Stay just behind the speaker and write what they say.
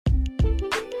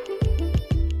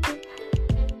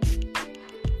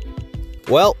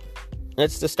Well,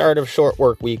 it's the start of short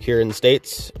work week here in the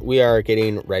States. We are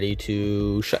getting ready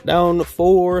to shut down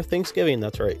for Thanksgiving.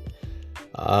 That's right.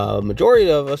 Majority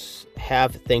of us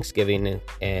have Thanksgiving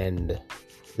and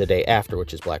the day after,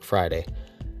 which is Black Friday,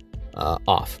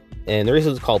 off. And the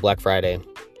reason it's called Black Friday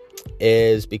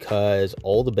is because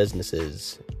all the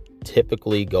businesses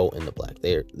typically go in the black.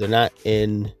 They're not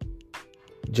in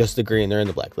just the green, they're in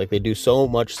the black. Like, they do so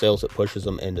much sales, it pushes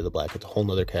them into the black. It's a whole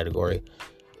nother category.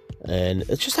 And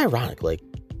it's just ironic. Like,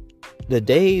 the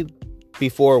day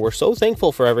before, we're so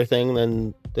thankful for everything,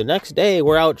 then the next day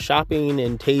we're out shopping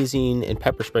and tasing and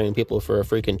pepper spraying people for a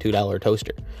freaking $2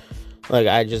 toaster. Like,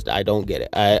 I don't get it.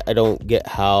 I don't get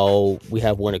how we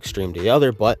have one extreme to the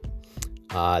other, but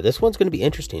this one's going to be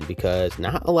interesting because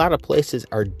not a lot of places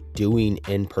are doing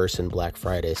in-person Black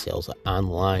Friday sales,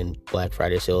 online Black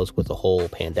Friday sales with the whole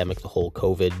pandemic, the whole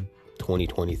COVID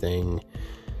 2020 thing.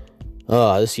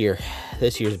 This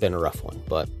year's been a rough one,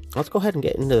 but let's go ahead and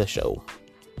get into the show.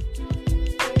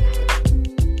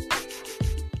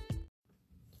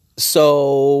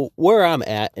 So where I'm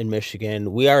at in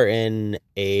Michigan, we are in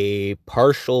a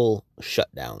partial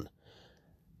shutdown.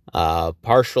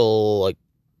 Partial, like,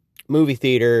 movie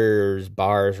theaters,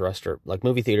 bars,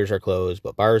 movie theaters are closed,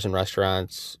 but bars and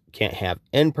restaurants can't have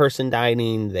in-person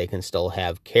dining. They can still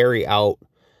have carry out.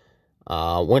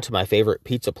 Went to my favorite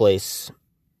pizza place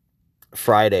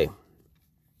Friday.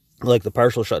 Like, the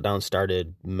partial shutdown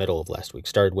started middle of last week,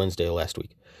 started Wednesday of last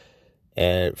week.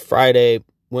 And Friday,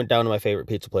 went down to my favorite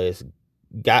pizza place,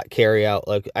 got carry out.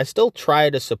 Like, I still try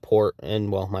to support, and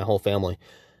well, my whole family,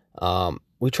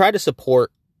 we try to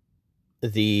support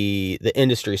the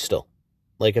industry still.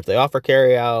 Like, if they offer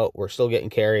carry out, we're still getting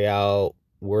carry out.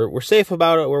 We're safe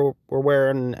about it. We're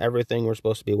wearing everything we're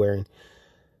supposed to be wearing.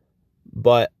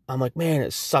 But I'm like, man,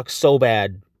 it sucks so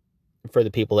bad for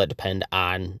the people that depend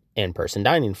on in-person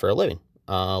dining for a living.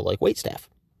 Like waitstaff.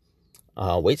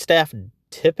 Waitstaff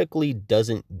typically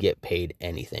doesn't get paid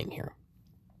anything here.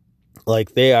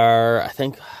 Like, they are, I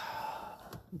think,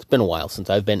 it's been a while since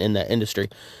I've been in that industry,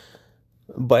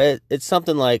 but it's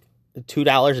something like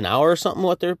 $2 an hour or something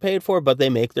what they're paid for, but they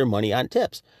make their money on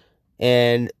tips.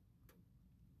 And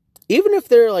even if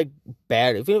they're like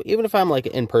bad, even if I'm like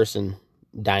in-person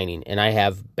dining and I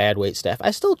have bad wait staff,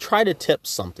 I still try to tip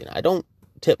something. I don't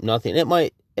tip nothing. It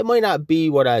might not be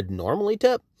what I'd normally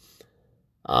tip.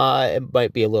 It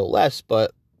might be a little less,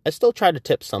 but I still try to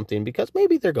tip something because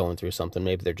maybe they're going through something.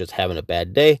 Maybe they're just having a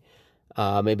bad day.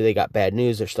 Maybe they got bad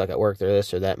news. They're stuck at work. They're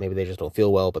this or that. Maybe they just don't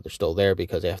feel well, but they're still there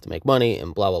because they have to make money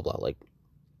and blah, blah, blah. Like,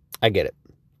 I get it.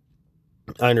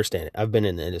 I understand it. I've been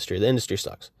in the industry. The industry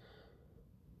sucks.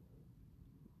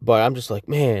 But I'm just like,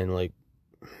 man, like,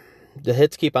 the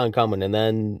hits keep on coming. And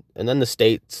then the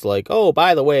state's like, oh,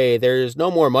 by the way, there's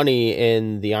no more money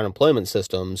in the unemployment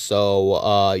system.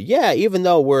 So, yeah, even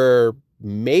though we're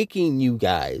making you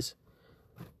guys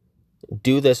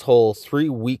do this whole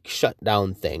 3-week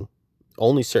shutdown thing,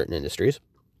 only certain industries,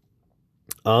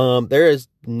 there is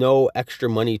no extra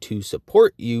money to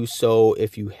support you. So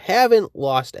if you haven't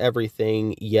lost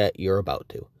everything yet, you're about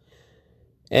to.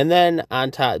 And then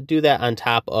do that on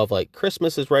top of, like,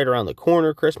 Christmas is right around the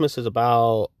corner. Christmas is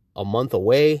about a month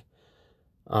away.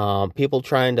 People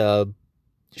trying to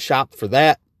shop for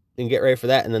that and get ready for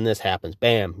that. And then this happens.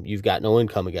 Bam, you've got no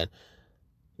income again.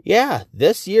 Yeah,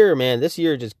 this year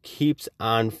just keeps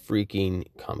on freaking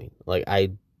coming. Like, I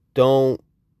don't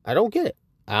get it.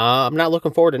 I'm not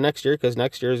looking forward to next year because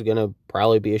next year is going to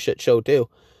probably be a shit show too.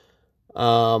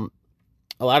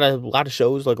 A lot of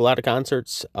shows, like a lot of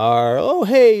concerts are, oh,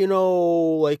 hey,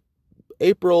 like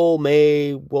April,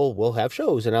 May, we'll have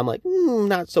shows. And I'm like,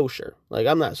 not so sure. Like,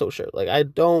 I'm not so sure. Like, I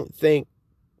don't think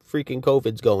freaking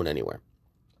COVID's going anywhere.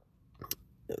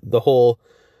 The whole,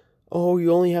 oh,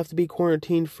 you only have to be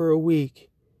quarantined for a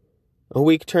week. A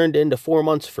week turned into 4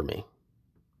 months for me.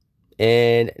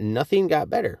 And nothing got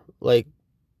better. Like,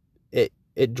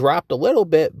 it dropped a little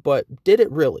bit, but did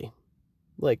it really?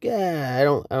 Like, yeah, I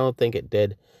don't think it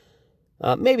did.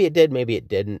 Maybe it did, maybe it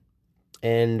didn't.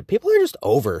 And people are just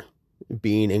over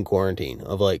being in quarantine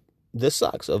of, like, this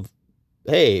sucks. Of,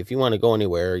 hey, if you want to go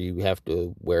anywhere, you have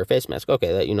to wear a face mask.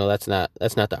 Okay, that's not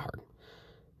that hard.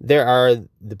 There are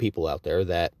the people out there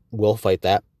that will fight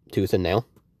that tooth and nail.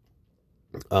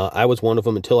 I was one of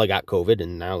them until I got COVID,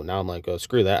 and now I'm like, oh,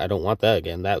 screw that. I don't want that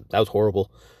again. That was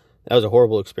horrible. That was a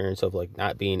horrible experience of, like,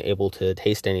 not being able to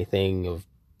taste anything, of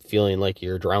feeling like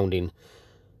you're drowning.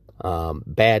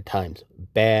 Bad times.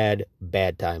 Bad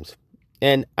times.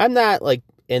 And I'm not, like,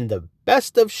 in the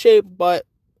best of shape, but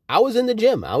I was in the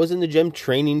gym. I was in the gym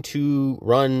training to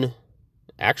run.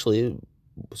 Actually, it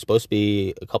was supposed to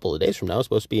be a couple of days from now. I was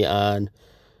supposed to be on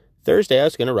Thursday, I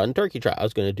was going to run Turkey Trot. I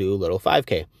was going to do a little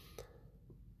 5K,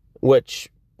 which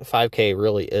 5K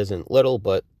really isn't little,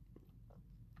 but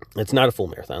it's not a full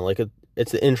marathon. Like,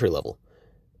 it's the entry level.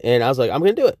 And I was like, I'm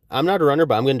going to do it. I'm not a runner,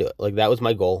 but I'm going to do it. Like, that was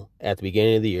my goal at the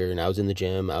beginning of the year. And I was in the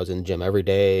gym. I was in the gym every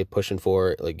day, pushing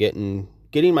for it, like getting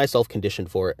myself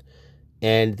conditioned for it.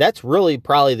 And that's really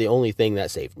probably the only thing that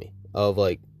saved me of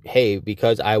like, hey,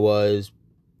 because I was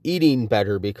eating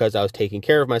better, because I was taking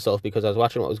care of myself, because I was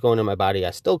watching what was going on in my body,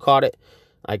 I still caught it.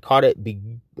 I caught it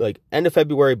like end of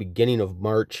February, beginning of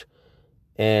March.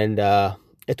 And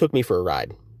it took me for a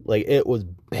ride. Like, it was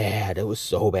bad. It was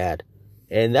so bad.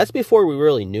 And that's before we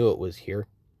really knew it was here.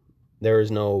 There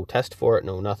was no test for it,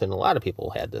 no nothing. A lot of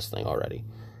people had this thing already.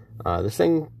 This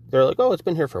thing, they're like, oh, it's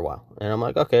been here for a while. And I'm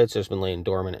like, okay, it's just been laying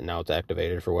dormant and now it's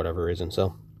activated for whatever reason.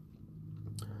 So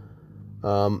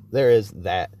there is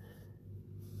that.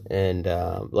 And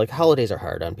like, holidays are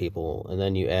hard on people. And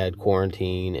then you add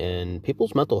quarantine and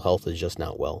people's mental health is just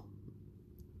not well.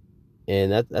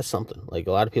 And that's something. Like,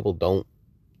 a lot of people don't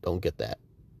get that.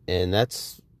 And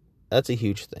that's a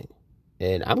huge thing.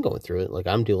 And I'm going through it. Like,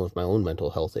 I'm dealing with my own mental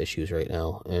health issues right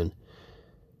now. And,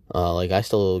 like, I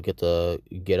still get to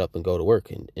get up and go to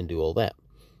work and do all that.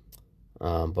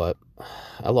 But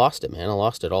I lost it, man. I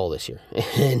lost it all this year.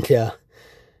 And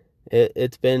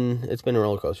it's been a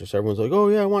roller coaster. So everyone's like, oh,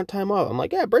 yeah, I want time off. I'm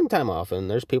like, yeah, bring time off. And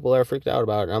there's people that are freaked out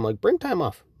about it. And I'm like, bring time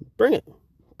off. Bring it.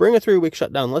 Bring a 3-week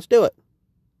shutdown. Let's do it.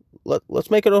 Let's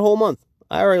make it a whole month.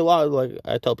 I already lost, like,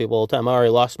 I tell people all the time, I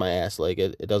already lost my ass. Like,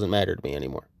 it doesn't matter to me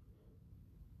anymore.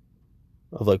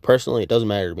 Of like, personally, it doesn't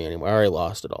matter to me anymore. I already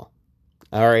lost it all.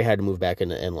 I already had to move back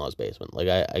into in-laws' basement. Like,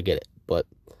 I get it. But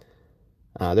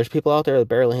there's people out there that are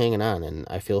barely hanging on, and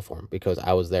I feel for them because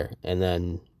I was there. And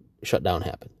then shutdown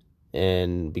happened.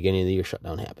 And beginning of the year,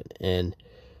 shutdown happened. And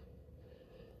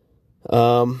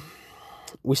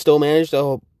we still managed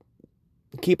to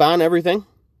keep on everything.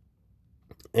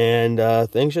 And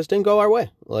things just didn't go our way.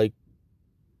 Like,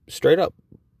 straight up.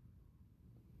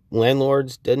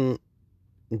 Landlords didn't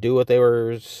do what they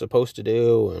were supposed to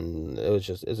do, and it's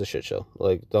a shit show.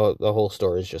 Like, the whole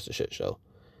story is just a shit show.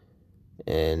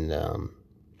 And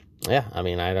yeah, I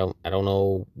mean, I don't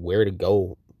know where to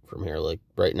go from here. Like,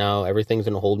 right now, everything's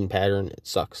in a holding pattern. It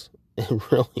sucks. It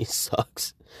really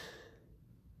sucks.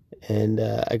 And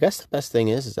I guess the best thing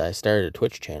is I started a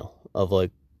Twitch channel of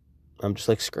like, I'm just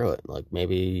like, screw it. Like,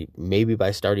 maybe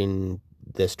by starting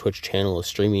this Twitch channel of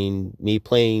streaming me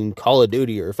playing Call of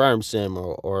Duty or Farm Sim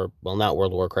or well, not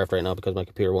World of Warcraft right now because my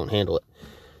computer won't handle it.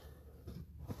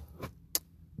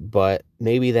 But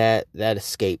maybe that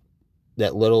escape,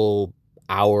 that little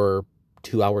hour,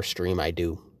 2-hour stream I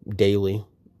do daily,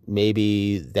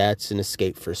 maybe that's an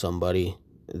escape for somebody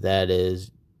that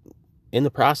is in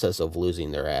the process of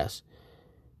losing their ass.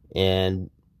 And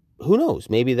who knows?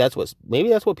 Maybe that's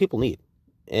what people need.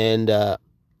 And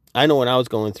I know when I was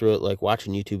going through it, like,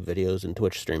 watching YouTube videos and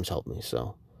Twitch streams helped me.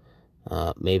 So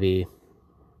maybe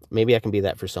I can be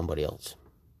that for somebody else.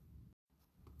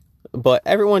 But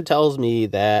everyone tells me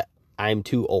that I'm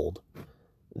too old.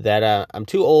 That I'm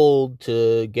too old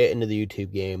to get into the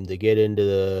YouTube game, to get into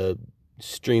the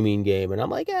streaming game. And I'm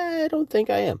like, I don't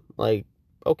think I am. Like,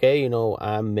 okay,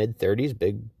 I'm mid-30s,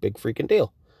 big freaking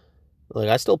deal. Like,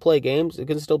 I still play games. It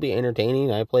can still be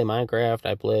entertaining. I play Minecraft.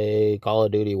 I play Call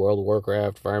of Duty, World of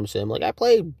Warcraft, Farm Sim. Like, I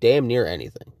play damn near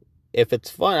anything. If it's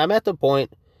fun, I'm at the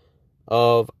point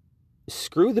of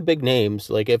screw the big names.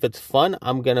 Like, if it's fun,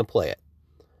 I'm going to play it.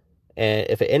 And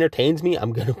if it entertains me,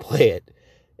 I'm going to play it.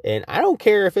 And I don't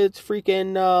care if it's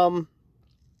freaking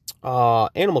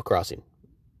Animal Crossing.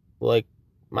 Like,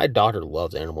 my daughter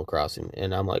loves Animal Crossing.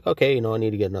 And I'm like, okay, I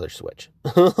need to get another Switch.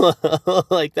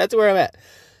 Like, that's where I'm at.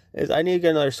 Is I need to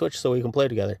get another Switch so we can play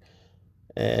together.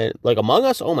 And like Among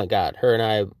Us, oh my god, her and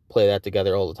I play that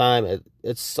together all the time.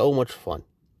 It's so much fun.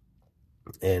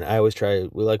 And I always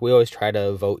we always try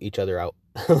to vote each other out.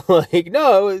 Like,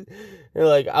 no,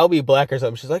 like, I'll be black or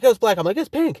something. She's like, it was black. I'm like, it's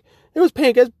pink. It was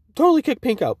pink. It's totally kicked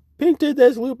pink out. Pink did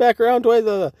this, loop back around twice.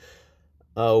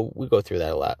 We go through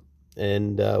that a lot.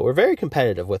 And we're very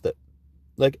competitive with it.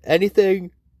 Like,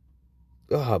 anything,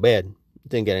 oh man,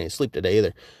 didn't get any sleep today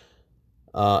either.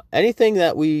 Anything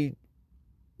that we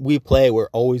play, we're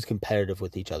always competitive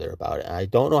with each other about it. I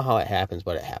don't know how it happens,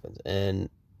 but it happens. And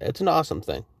it's an awesome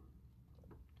thing.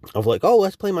 Of like, oh,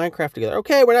 let's play Minecraft together.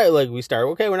 Okay, we're not going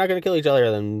to kill each other.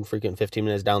 Then freaking 15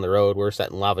 minutes down the road, we're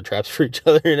setting lava traps for each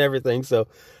other and everything. So,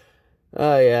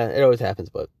 yeah, it always happens,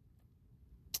 but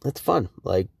it's fun.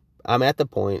 Like, I'm at the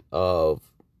point of,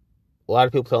 a lot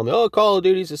of people tell me, oh, Call of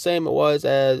Duty's the same it was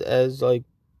as like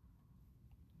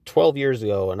 12 years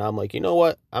ago, and I'm like, you know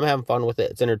what? I'm having fun with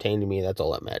it. It's entertaining me. That's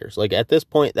all that matters. Like at this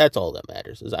point, that's all that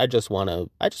matters. Is I just want to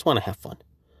have fun.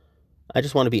 I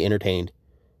just want to be entertained.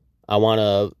 I want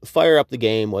to fire up the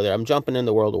game, whether I'm jumping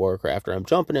into World of Warcraft or I'm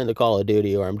jumping into Call of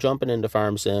Duty or I'm jumping into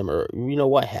Farm Sim or,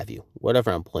 what have you.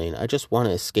 Whatever I'm playing. I just want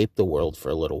to escape the world for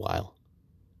a little while.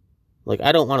 Like,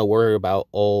 I don't want to worry about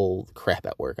all the crap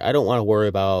at work. I don't want to worry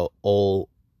about all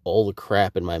the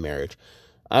crap in my marriage.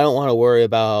 I don't want to worry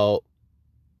about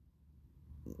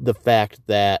the fact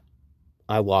that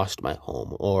I lost my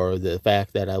home or the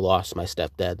fact that I lost my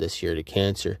stepdad this year to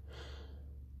cancer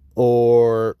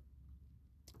or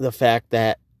the fact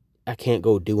that I can't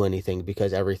go do anything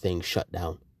because everything's shut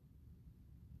down.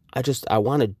 I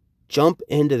want to jump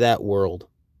into that world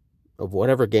of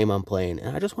whatever game I'm playing,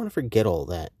 and I just want to forget all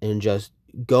that and just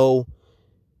go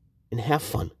and have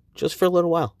fun just for a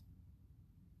little while.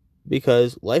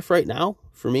 Because life right now,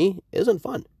 for me, isn't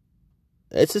fun.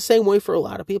 It's the same way for a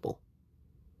lot of people.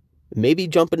 Maybe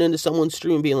jumping into someone's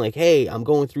stream and being like, hey, I'm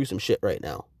going through some shit right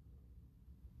now.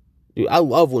 Dude, I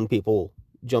love when people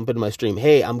jump into my stream.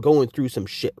 Hey, I'm going through some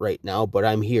shit right now, but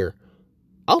I'm here.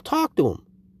 I'll talk to them.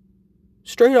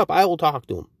 Straight up, I will talk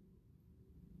to them.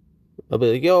 I'll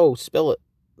be like, yo, spill it.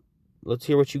 Let's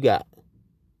hear what you got.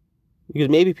 Because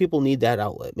maybe people need that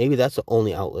outlet. Maybe that's the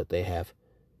only outlet they have.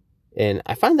 And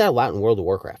I find that a lot in World of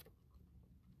Warcraft.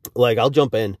 Like, I'll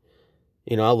jump in.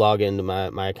 I'll log into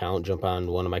my account, jump on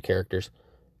one of my characters.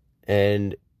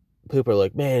 And people are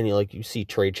like, man, you see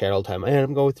trade chat all the time. Man,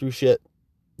 I'm going through shit.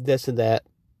 This and that.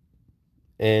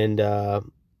 And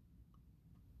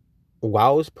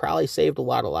WoW has probably saved a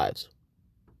lot of lives.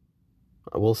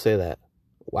 I will say that.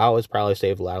 WoW has probably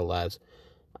saved a lot of lives.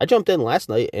 I jumped in last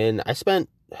night and I spent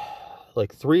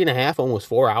like 3.5, almost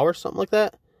 4 hours, something like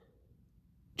that.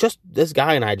 Just this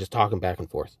guy and I just talking back and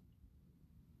forth.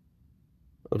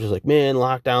 I was just like, man,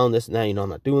 lockdown, this and that, I'm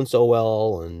not doing so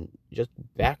well. And just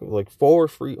back like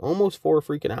almost 4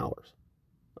 freaking hours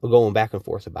of going back and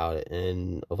forth about it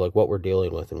and of like what we're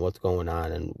dealing with and what's going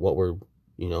on and what we're,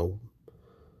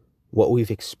 what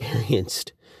we've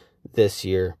experienced this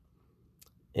year.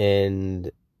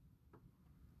 And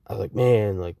I was like,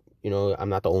 man, I'm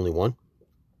not the only one.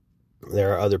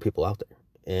 There are other people out there.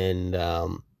 And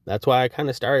that's why I kind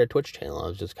of started a Twitch channel. I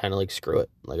was just kind of like, screw it.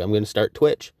 Like, I'm going to start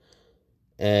Twitch.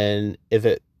 And if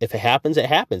it happens, it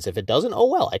happens. If it doesn't, oh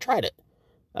well, I tried it.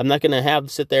 I'm not going to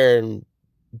sit there and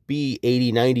be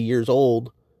 80, 90 years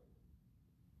old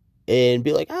and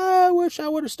be like, I wish I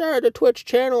would have started a Twitch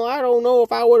channel. I don't know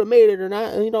if I would have made it or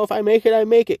not. If I make it, I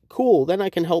make it. Cool. Then I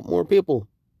can help more people.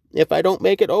 If I don't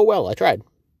make it, oh well, I tried.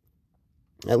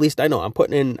 At least I know I'm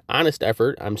putting in honest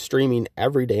effort. I'm streaming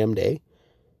every damn day.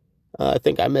 I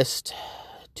think I missed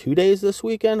 2 days this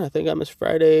weekend. I think I missed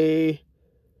Friday.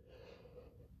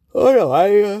 Oh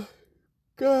no,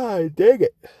 God dang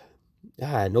it.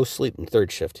 No sleep in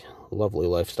third shift. Lovely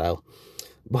lifestyle.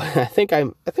 But I think I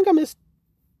missed,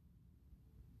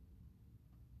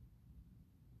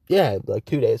 like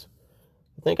 2 days.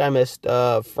 I think I missed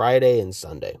Friday and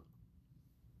Sunday.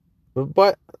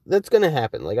 But that's going to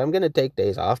happen. Like, I'm going to take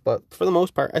days off, but for the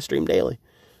most part, I stream daily.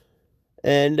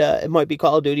 And it might be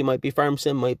Call of Duty, might be Farm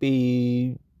Sim, might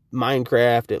be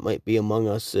Minecraft, it might be Among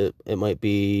Us, it might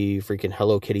be freaking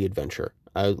Hello Kitty Adventure.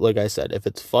 Like I said, if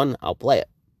it's fun, I'll play it.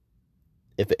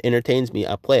 If it entertains me,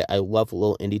 I'll play it. I love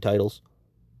little indie titles.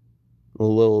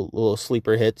 Little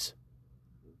sleeper hits.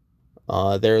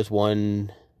 There's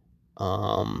one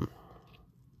called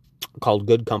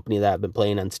Good Company that I've been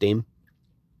playing on Steam.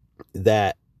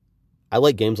 That I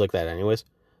like games like that anyways.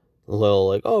 A little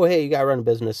like, oh hey, you gotta run a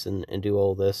business and do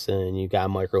all this and you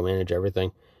gotta micromanage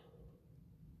everything.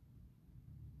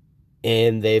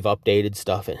 And they've updated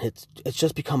stuff and it's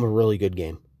just become a really good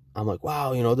game. I'm like,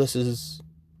 wow, this is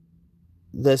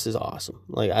awesome.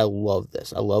 Like, I love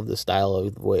this. I love the style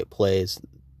of the way it plays,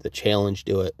 the challenge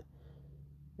to it,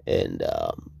 and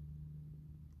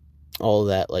all of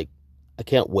that. Like, I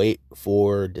can't wait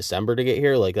for December to get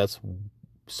here. Like, that's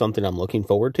something I'm looking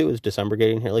forward to, is December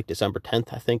getting here. Like, December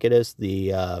 10th, I think it is.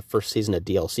 The first season of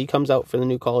DLC comes out for the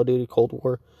new Call of Duty Cold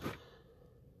War.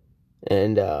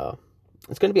 And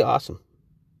it's going to be awesome.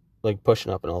 Like,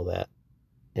 pushing up and all that.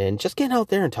 And just getting out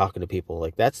there and talking to people.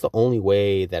 Like, that's the only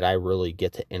way that I really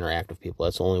get to interact with people.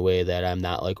 That's the only way that I'm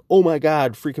not like, oh my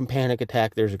God, freaking panic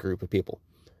attack, there's a group of people.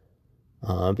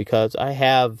 Because I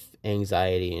have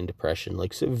anxiety and depression,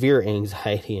 like severe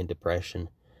anxiety and depression.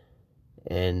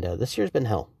 And this year's been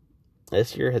hell.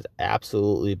 This year has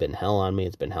absolutely been hell on me.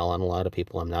 It's been hell on a lot of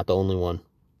people. I'm not the only one.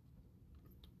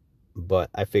 But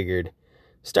I figured,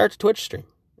 start a Twitch stream.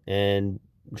 And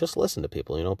just listen to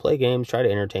people, you know, play games, try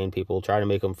to entertain people, try to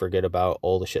make them forget about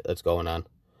all the shit that's going on.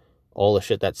 All the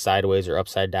shit that's sideways or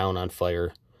upside down on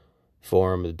fire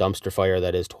for them, the dumpster fire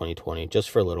that is 2020, just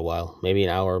for a little while. Maybe an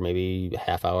hour, maybe a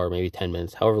half hour, maybe 10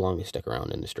 minutes, however long they stick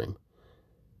around in the stream.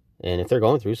 And if they're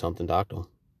going through something, talk to them.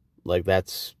 Like,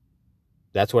 that's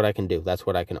what I can do. That's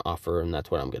what I can offer, and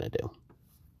that's what I'm going to do.